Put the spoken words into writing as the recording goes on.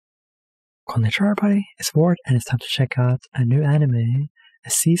Konnichiwa everybody, it's Ward and it's time to check out a new anime, a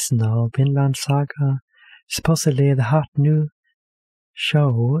seasonal Vinland Saga, supposedly the hot new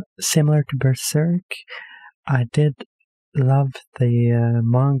show similar to Berserk. I did love the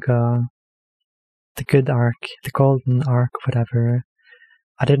manga, the good arc, the golden arc, whatever.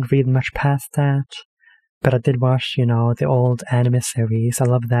 I didn't read much past that, but I did watch, the old anime series. I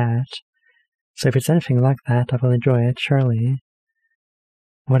love that. So if it's anything like that, I will enjoy it, surely.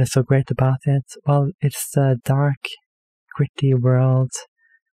 What is so great about it? Well, it's the dark, gritty world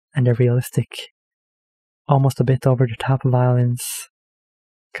and the realistic, almost a bit over the top violence.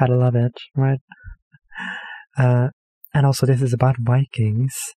 Gotta love it, right? And also this is about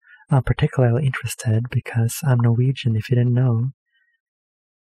Vikings. I'm particularly interested because I'm Norwegian, if you didn't know.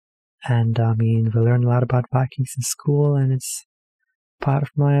 And we learn a lot about Vikings in school, and it's part of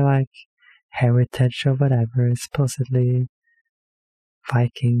my, heritage or whatever. It's supposedly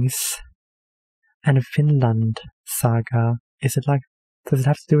Vikings and Vinland Saga. Does it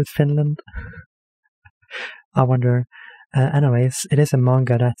have to do with Finland? I wonder. Anyways, it is a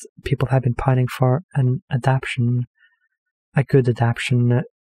manga that people have been pining for an adaptation, a good adaptation,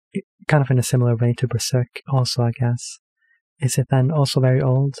 kind of in a similar way to Berserk also, I guess. Is it then also very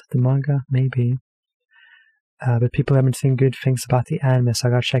old, the manga? Maybe. But people have been saying good things about the anime, so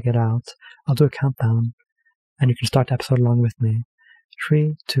I gotta check it out. I'll do a countdown, and you can start the episode along with me.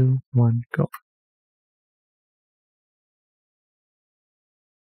 3, 2, 1, go.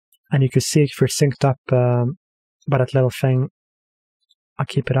 And you can see if you're synced up by that little thing. I'll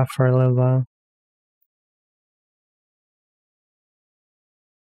keep it up for a little while.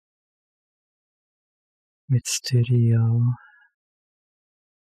 With Studio.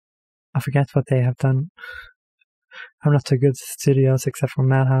 I forget what they have done. I'm not so good at studios except for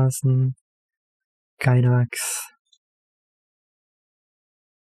Madhouse and Gainax.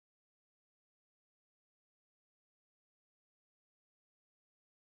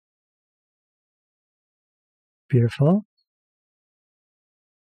 Beautiful.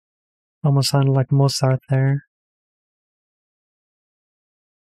 Almost sounded like Mozart there.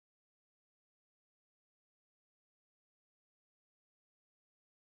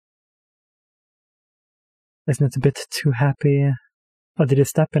 Isn't it a bit too happy? Oh, did he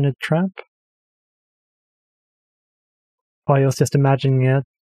step in a trap? Oh, he was just imagining it.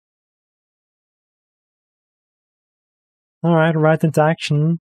 Alright, right into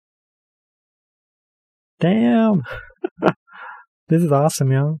action. Damn! This is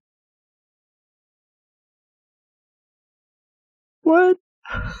awesome, yo. What?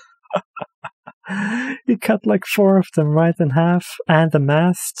 He cut 4 of them right in half, and the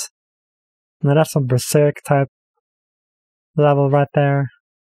mast. Now that's some Berserk type level right there.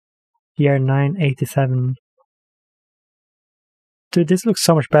 Year 987. Dude, this looks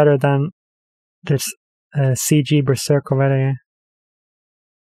so much better than this CG Berserk already.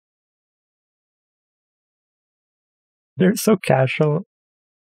 They're so casual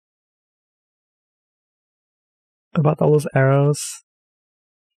about all those arrows.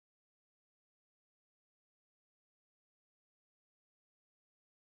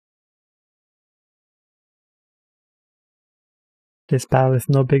 This battle is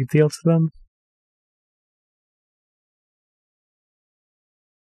no big deal to them.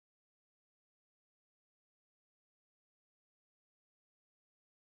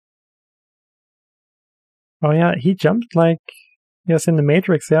 Oh yeah, he jumped like he was in the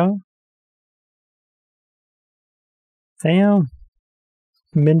Matrix, yeah. Damn.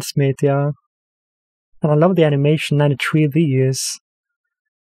 Mincemeat, yeah. And I love the animation and the 3D use.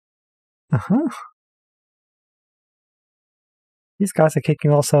 Uh-huh. These guys are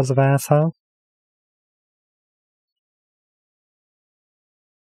kicking all sorts of ass, huh?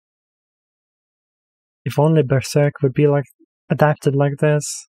 If only Berserk would be adapted like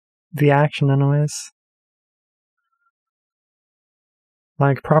this. The action anyways.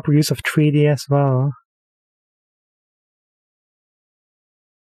 Proper use of 3D as well.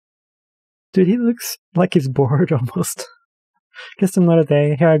 Dude, he looks like he's bored almost. Just another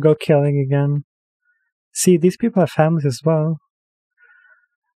day, here I go killing again. See, these people have families as well.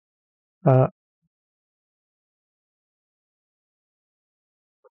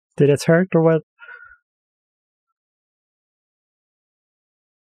 Did it hurt or what?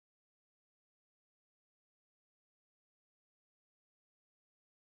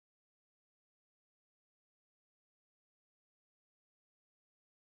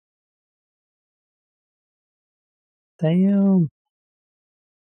 Damn.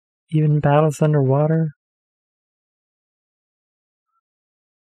 Even battles underwater.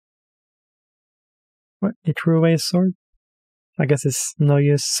 What? He threw away his sword? I guess it's no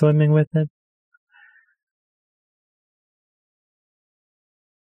use swimming with it.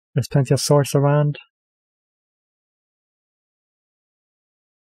 There's plenty of swords around.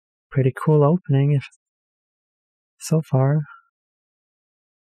 Pretty cool opening so far.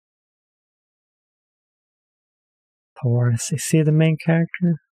 Taurus, is he the main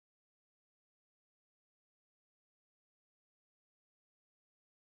character?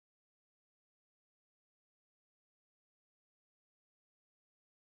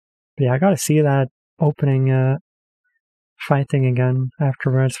 But yeah, I gotta see that opening fighting again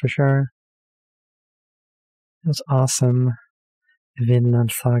afterwards for sure. It was awesome.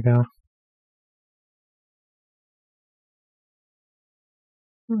 Vinland Saga.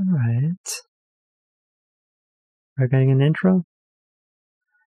 Alright. We're getting an intro?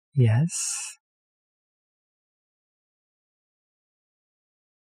 Yes.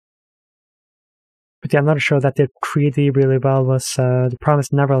 But yeah, another show that did 3D really well was The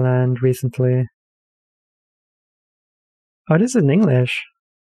Promised Neverland recently. Oh, this is in English.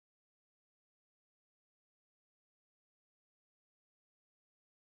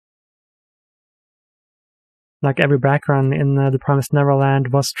 Like every background in The Promised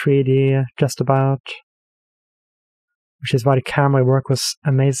Neverland was 3D, just about. Which is why the camera work was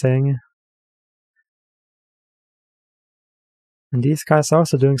amazing. And these guys are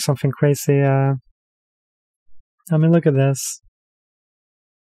also doing something crazy. I mean, look at this.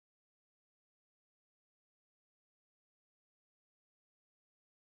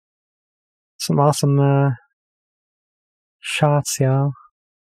 Some awesome shots, yeah.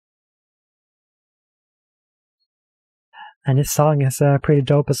 And his song is pretty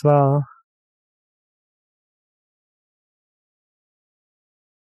dope as well.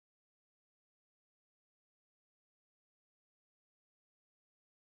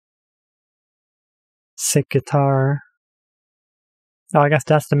 Sick guitar. Oh, I guess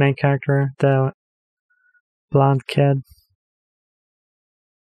that's the main character, the blonde kid.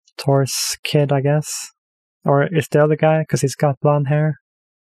 Taurus kid, I guess. Or is the other guy, because he's got blonde hair.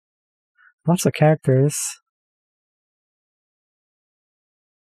 Lots of characters.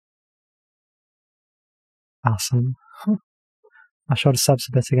 Awesome. I'll show the subs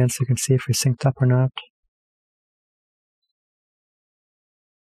a bit again so you can see if we're synced up or not.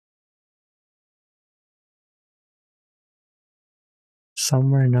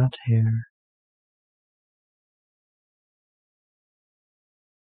 Somewhere not here.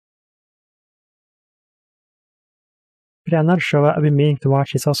 But yeah, another show I've been meaning to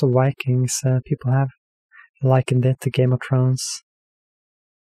watch is also Vikings. People have likened it to Game of Thrones.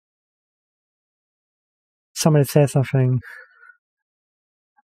 Somebody say something.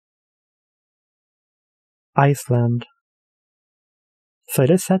 Iceland. So it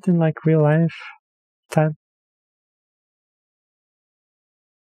is set in like real life type.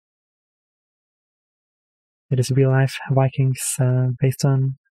 It is real life Vikings based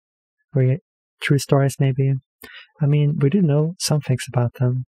on true stories maybe. I mean, we do know some things about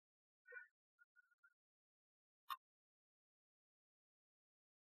them.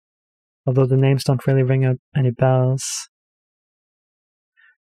 Although the names don't really ring any bells.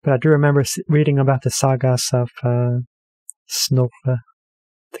 But I do remember reading about the sagas of Snorre,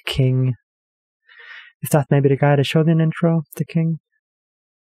 the king. Is that maybe the guy that showed in the intro, the king?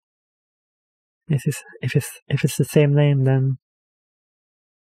 If it's the same name, then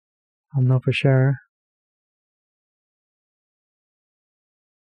I'll know for sure.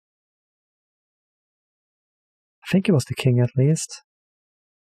 I think it was the king at least.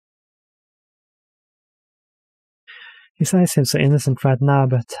 His eyes seem so innocent right now,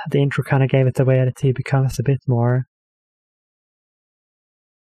 but the intro kind of gave it away that he becomes a bit more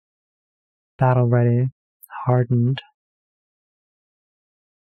battle ready, hardened.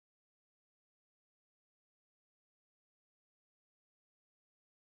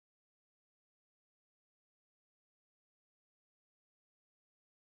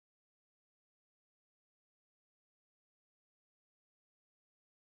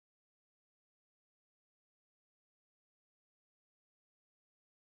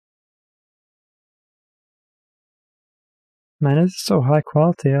 Man, it's so high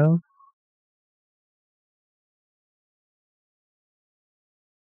quality, yo.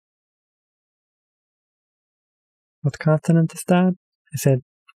 What continent is that? Is it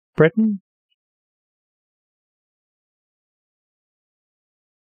Britain?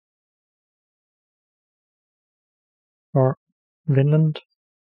 Or Vinland?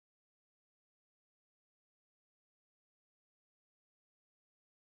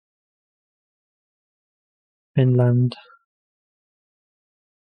 Vinland.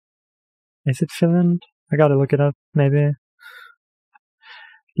 Is it Finland? I gotta look it up, maybe.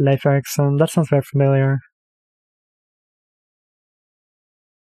 Leif Erikson, that sounds very familiar.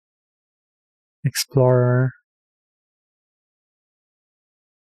 explorer.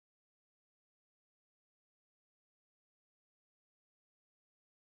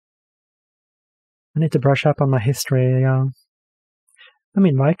 I need to brush up on my history. I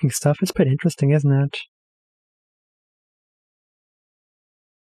mean, Viking stuff is pretty interesting, isn't it?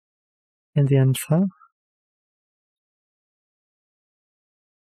 In the end, so.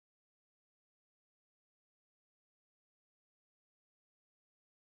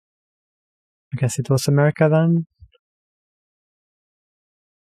 I guess it was America then.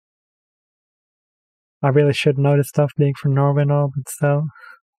 I really should know this stuff being from Norway and all, but still.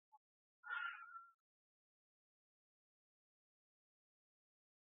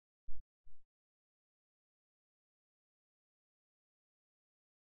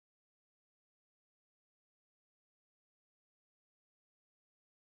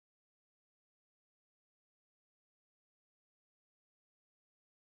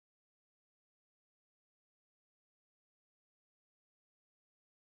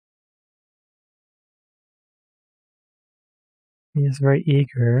 He is very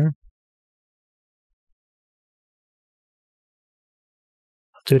eager.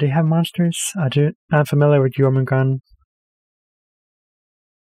 Do they have monsters? I'm familiar with Jormungand.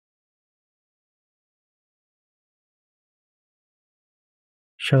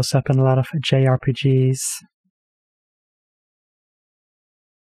 Shows up in a lot of JRPGs.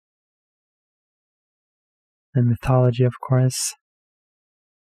 And mythology, of course.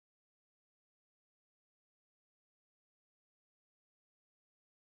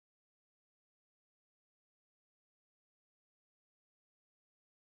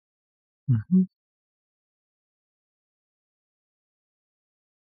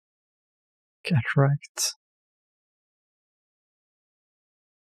 Get right.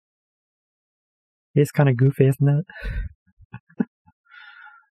 He's kind of goofy, isn't it?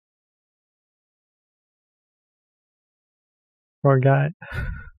 Poor guy.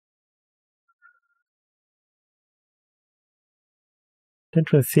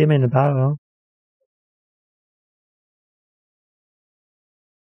 Didn't really see him in the battle.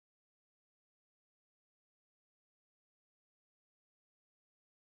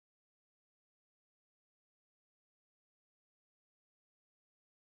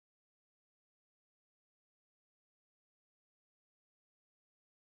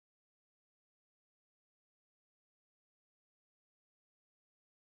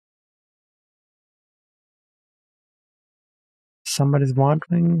 Somebody's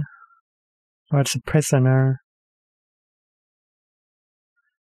wandering. Or it's a prisoner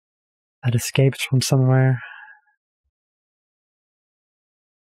that escapes from somewhere.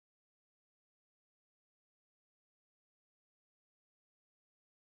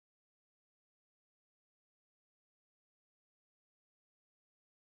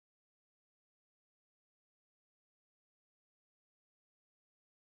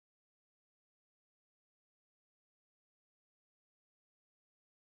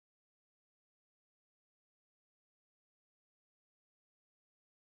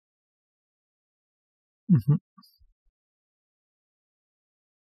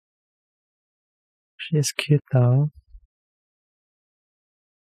 She is cute though.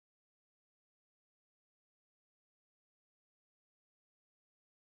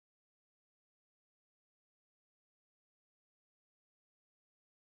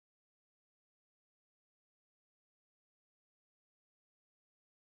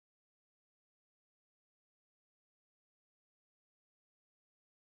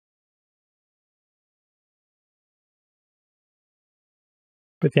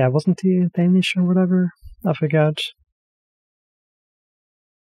 But yeah, wasn't he Danish or whatever? I forgot.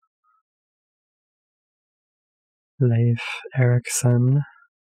 Leif Erikson.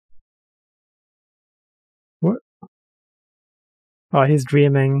 What? Oh, he's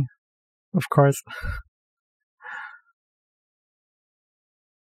dreaming. Of course.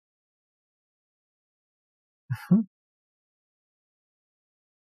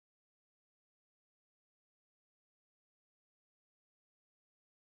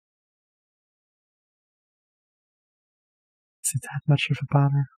 Is it that much of a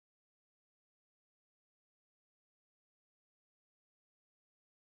bother?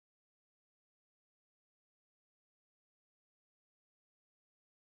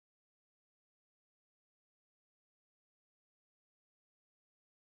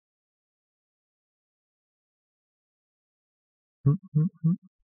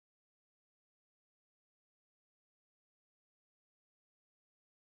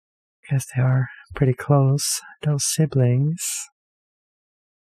 Guess they are pretty close, those siblings.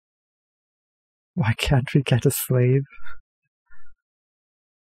 Why can't we get a slave?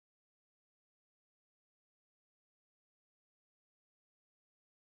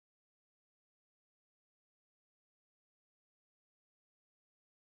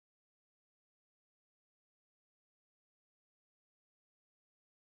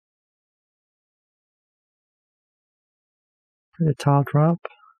 Pretty tall drop.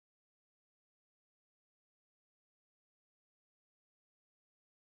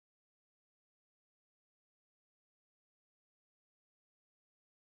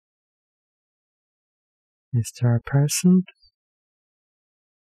 Is there a person?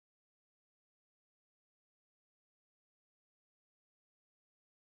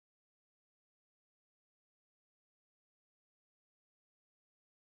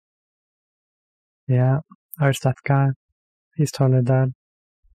 Yeah, there's that guy. He's totally dead.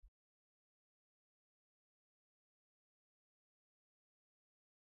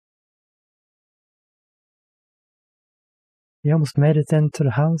 He almost made it into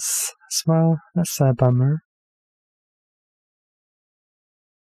the house as well. That's a bummer.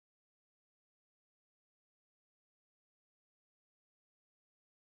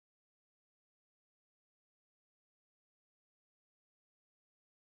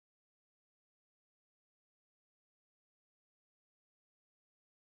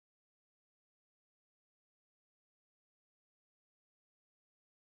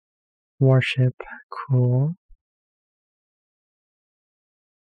 Warship, cool.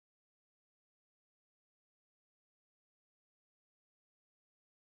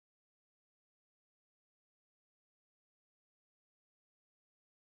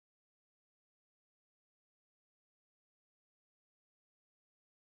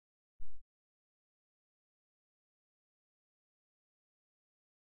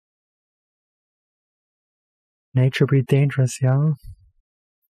 Nature be dangerous, yo.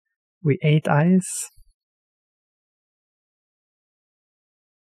 We ate ice.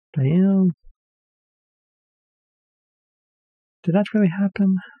 Damn. Did that really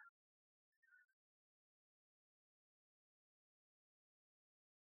happen?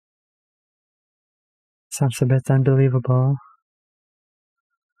 Sounds a bit unbelievable.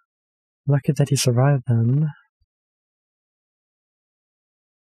 Lucky that he survived then.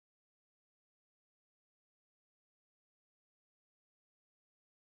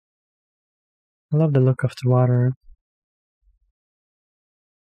 I love the look of the water.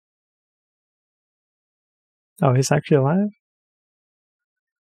 Oh, he's actually alive?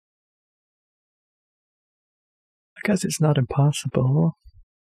 I guess it's not impossible.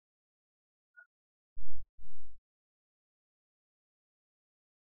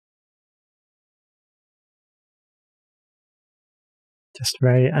 Just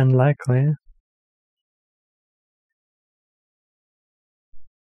very unlikely.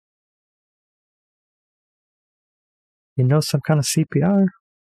 You know, some kind of CPR,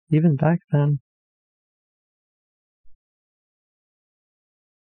 even back then.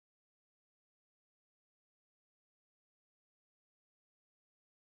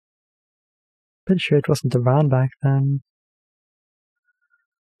 Pretty sure it wasn't around back then.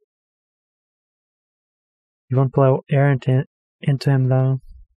 You won't blow air into him though.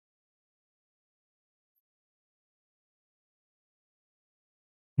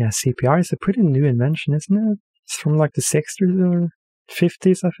 Yeah, CPR is a pretty new invention, isn't it? It's from like the 60s or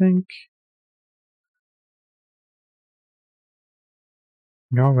 50s, I think.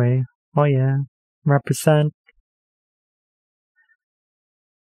 Norway. Oh yeah. Represent.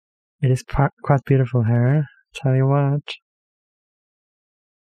 It is quite beautiful here. Tell you what.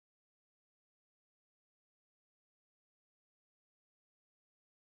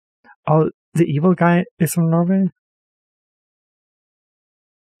 Oh, the evil guy is from Norway?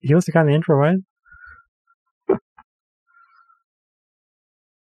 He was the guy in the intro, right?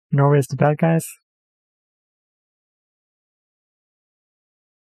 Norway is the bad guys?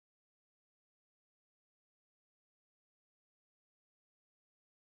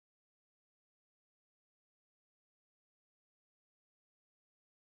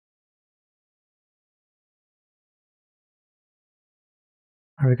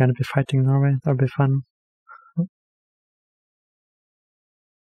 Are we gonna be fighting Norway? That'll be fun.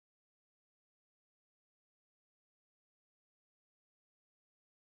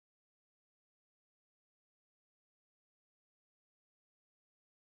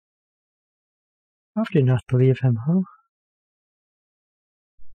 How do you not believe him, huh?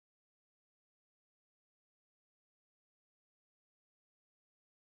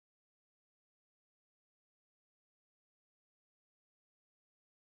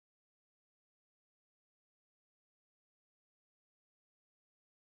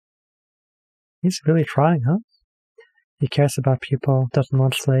 He's really trying, huh? He cares about people, doesn't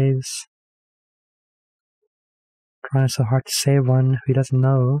want slaves. Trying so hard to save one who he doesn't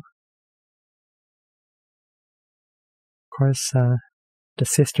know. Of course, the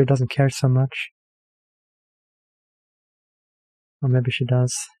sister doesn't care so much. Or maybe she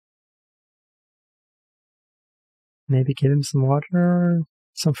does. Maybe give him some water or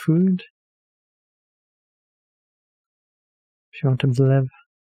some food. If you want him to live.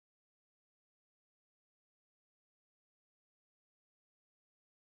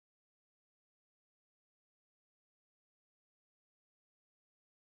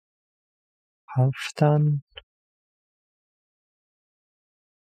 Halvdan.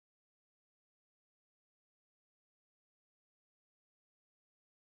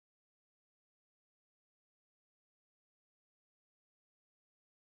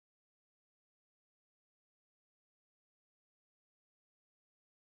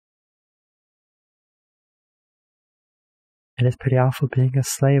 It is pretty awful being a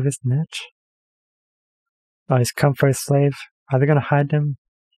slave, isn't it? Oh, he's come for his slave. Are they gonna hide him?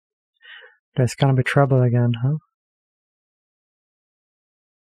 There's gonna be trouble again, huh?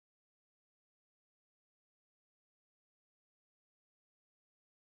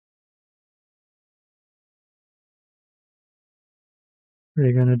 What are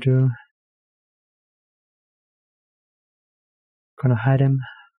you gonna do? Gonna hide him?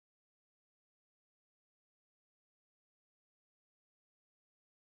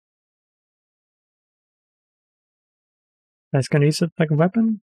 He's gonna use it like a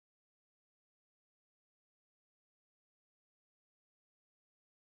weapon?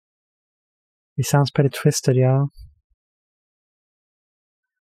 He sounds pretty twisted, y'all.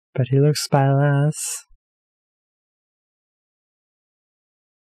 But he looks badass.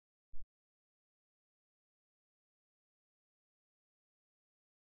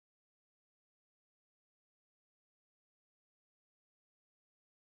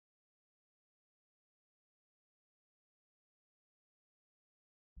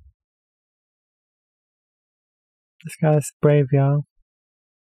 This guy's brave, y'all.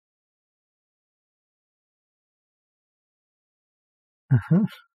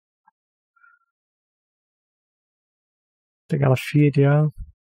 They gotta feed, y'all.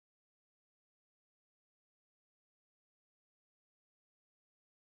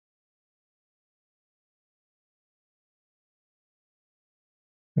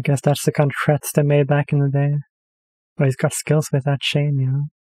 I guess that's the kind of threats they made back in the day. But he's got skills with that chain, you know.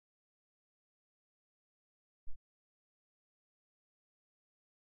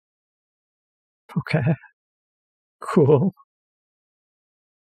 Okay. Cool.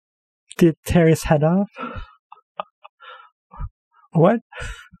 Did tear his head off? What?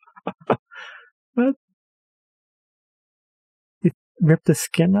 What? He ripped the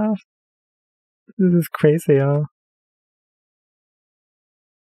skin off? This is crazy, y'all.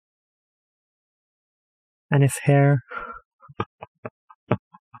 And his hair.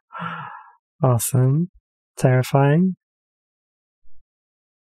 Awesome. Terrifying.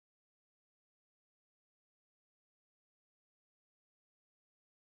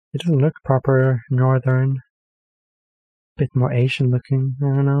 It doesn't look proper northern. Bit more Asian looking, I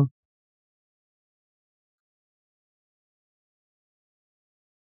don't know.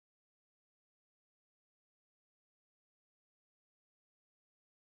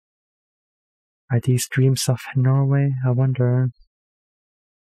 Are these dreams of Norway? I wonder.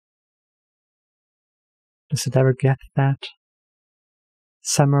 Does it ever get that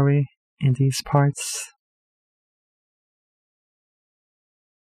summary in these parts?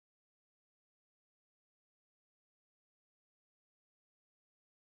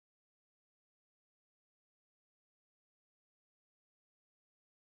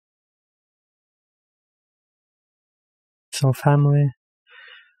 So family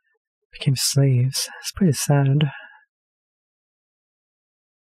became slaves. It's pretty sad.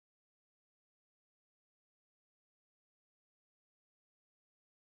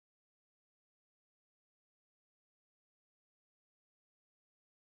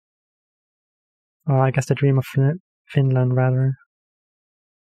 Or I guess the dream of Finland, rather.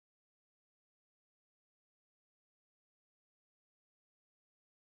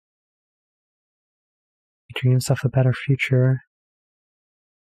 He dreams of a better future.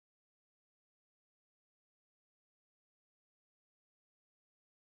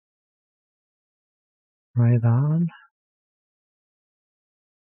 Right on.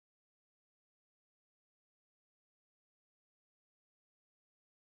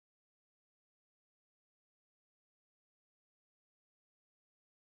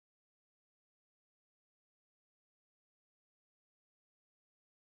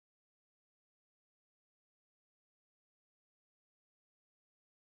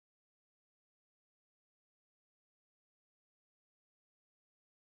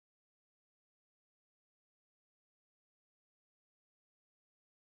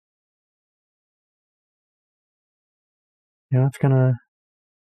 Yeah, it's gonna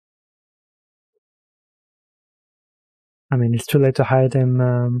I mean, it's too late to hide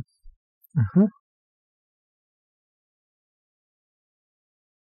him.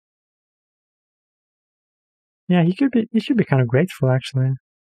 Yeah, he should be kind of grateful, actually.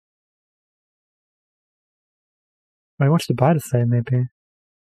 Or he wants to buy the slave, maybe.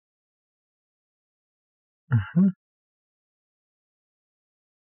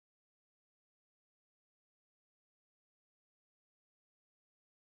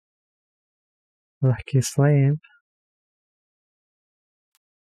 Lucky slave.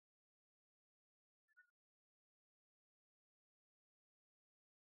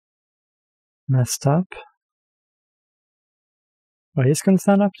 Messed up. Oh, he's gonna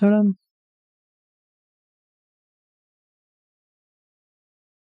stand up to them?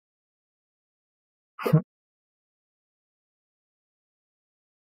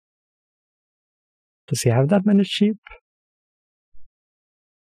 Does he have that many sheep?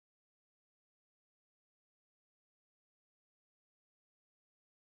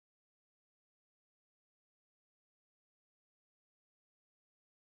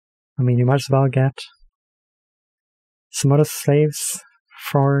 I mean, you might as well get some other slaves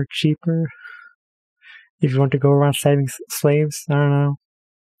for cheaper. If you want to go around saving slaves, I don't know.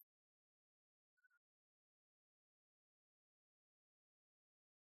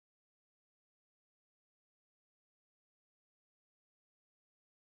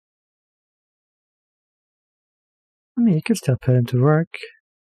 I mean, you could still put him to work.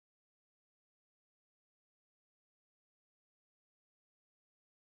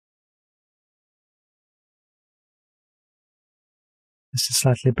 This is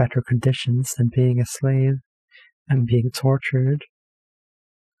slightly better conditions than being a slave and being tortured.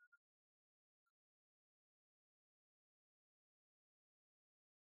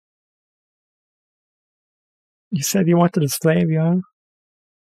 You said you wanted a slave, yeah?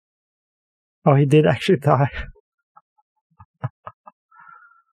 Oh, he did actually die.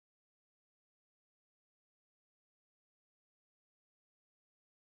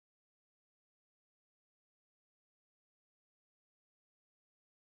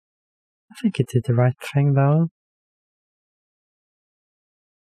 I think he did the right thing, though.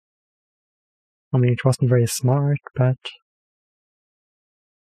 I mean, it wasn't very smart, but...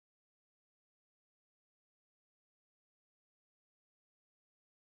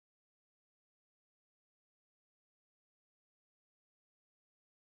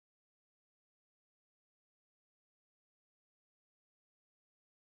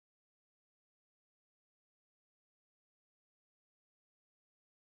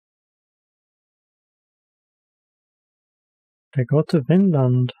 They go to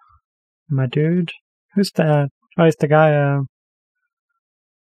Vinland, my dude. Who's that? Oh, it's the guy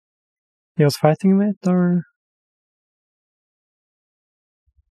he was fighting with, or?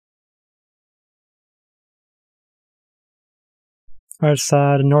 Or it's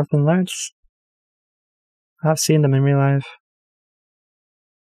the Northern Lights? I've seen them in real life.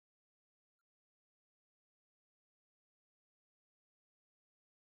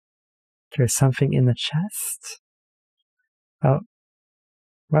 There's something in the chest? Oh.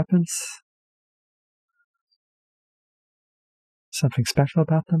 Weapons? Something special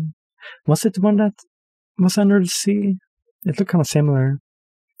about them? Was it the one that was under the sea? It looked kind of similar.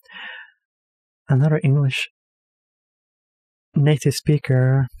 Another English native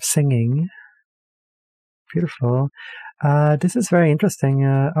speaker singing. Beautiful. This is very interesting.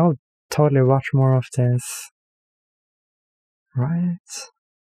 I'll totally watch more of this. Right.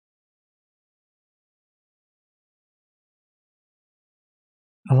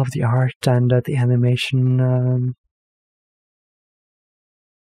 I love the art and the animation and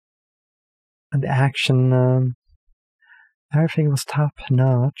the action. Everything was top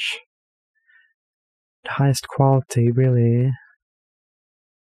notch. The highest quality, really.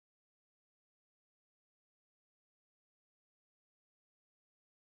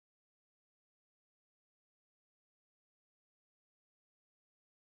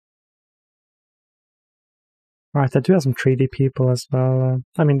 Alright, I do have some 3D people as well.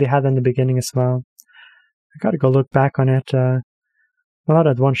 I mean, they had in the beginning as well. I gotta go look back on it. Not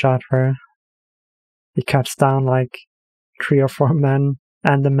that one shot where he cuts down like 3 or 4 men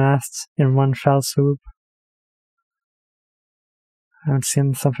and the masts in one fell swoop. I haven't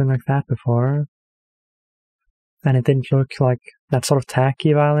seen something like that before. And it didn't look like that sort of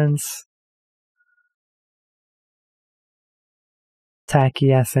tacky violence.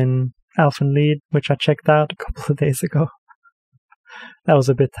 Tacky as in Elfen Lied, which I checked out a couple of days ago. That was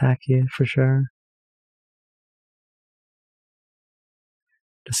a bit tacky, for sure.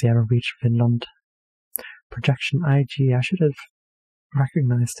 Does he ever reach Vinland? Projection IG, I should have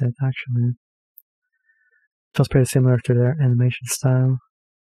recognized it, actually. feels pretty similar to their animation style.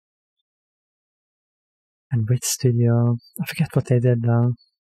 And which studio? I forget what they did though.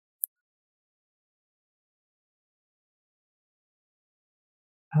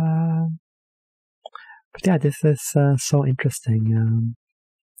 But yeah, this is so interesting.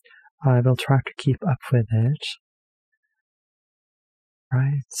 I will try to keep up with it.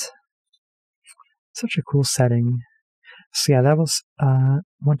 Right. Such a cool setting. So yeah, that was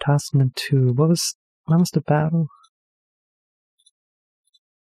 1002. When was the battle?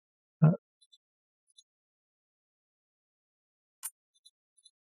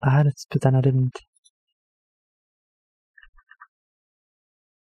 I had it, but then I didn't.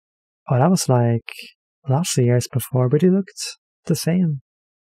 Oh, that was like lots of years before, but it looked the same.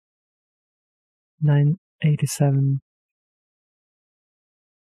 987.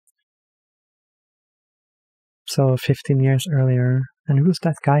 So 15 years earlier. And who's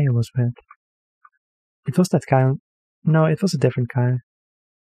that guy who was with? It was that guy. No, it was a different guy.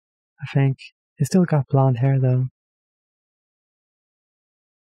 I think. He still got blonde hair though.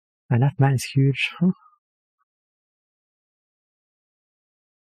 And that man is huge. Huh?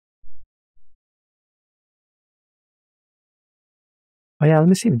 Oh yeah, let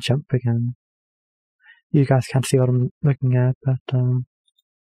me see him jump again. You guys can't see what I'm looking at, but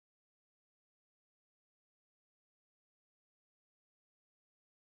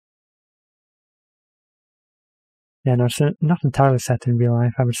yeah, no, it's not entirely set in real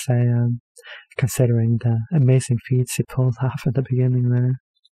life, I would say, considering the amazing feats he pulled off at the beginning there.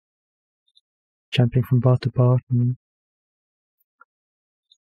 Jumping from boat to boat and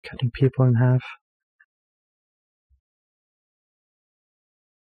cutting people in half.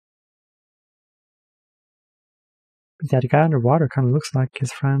 But yeah, the guy underwater kind of looks like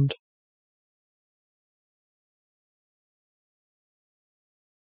his friend.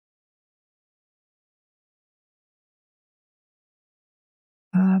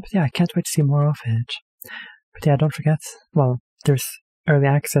 But yeah, I can't wait to see more of it. But yeah, don't forget, well, there's early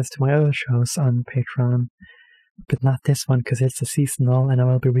access to my other shows on Patreon, but not this one because it's a seasonal and I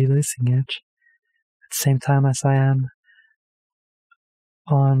will be releasing it at the same time as I am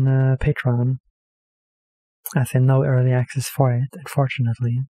on Patreon. As in no early access for it,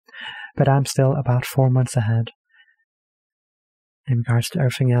 unfortunately. But I'm still about 4 months ahead in regards to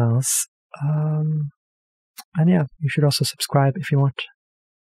everything else. And yeah, you should also subscribe if you want,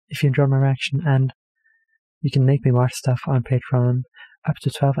 if you enjoy my reaction, and you can make me watch stuff on Patreon, up to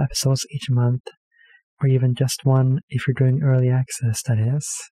 12 episodes each month, or even just one if you're doing early access, that is.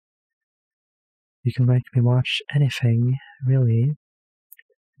 You can make me watch anything, really.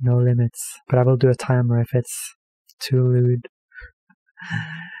 No limits. But I will do a timer if it's too lewd.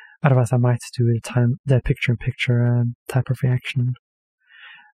 Otherwise, I might do the picture-in-picture type of reaction.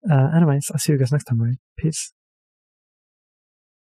 Anyways, I'll see you guys next time, right? Peace.